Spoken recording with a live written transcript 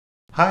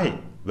Hi,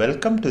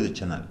 welcome to the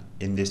channel.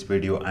 In this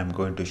video, I'm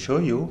going to show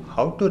you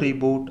how to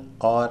reboot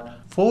or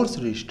force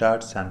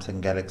restart Samsung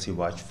Galaxy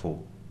Watch 4.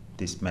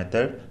 This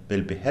method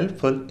will be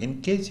helpful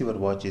in case your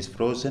watch is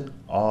frozen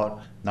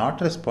or not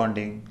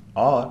responding,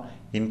 or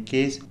in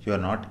case you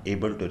are not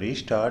able to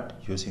restart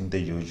using the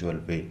usual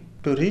way.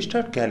 To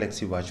restart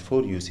Galaxy Watch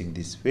 4 using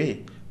this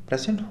way,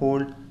 press and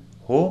hold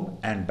home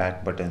and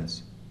back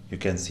buttons. You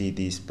can see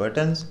these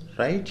buttons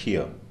right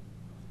here.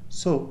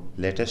 So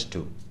let us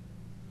do.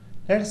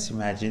 Let's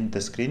imagine the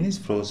screen is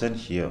frozen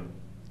here.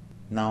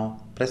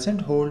 Now press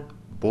and hold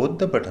both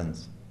the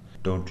buttons.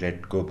 Don't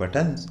let go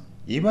buttons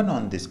even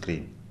on the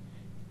screen.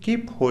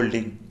 Keep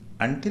holding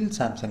until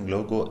Samsung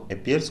logo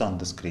appears on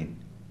the screen.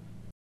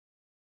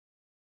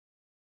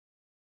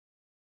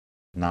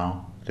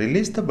 Now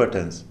release the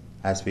buttons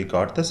as we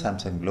got the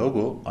Samsung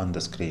logo on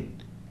the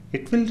screen.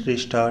 It will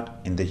restart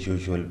in the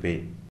usual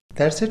way.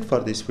 That's it for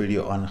this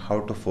video on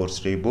how to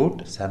force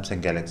reboot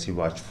Samsung Galaxy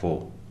Watch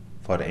 4.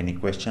 For any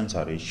questions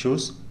or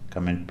issues,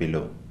 comment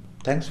below.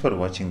 Thanks for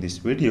watching this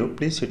video.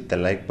 Please hit the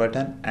like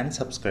button and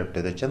subscribe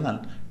to the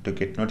channel to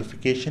get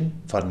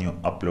notification for new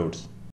uploads.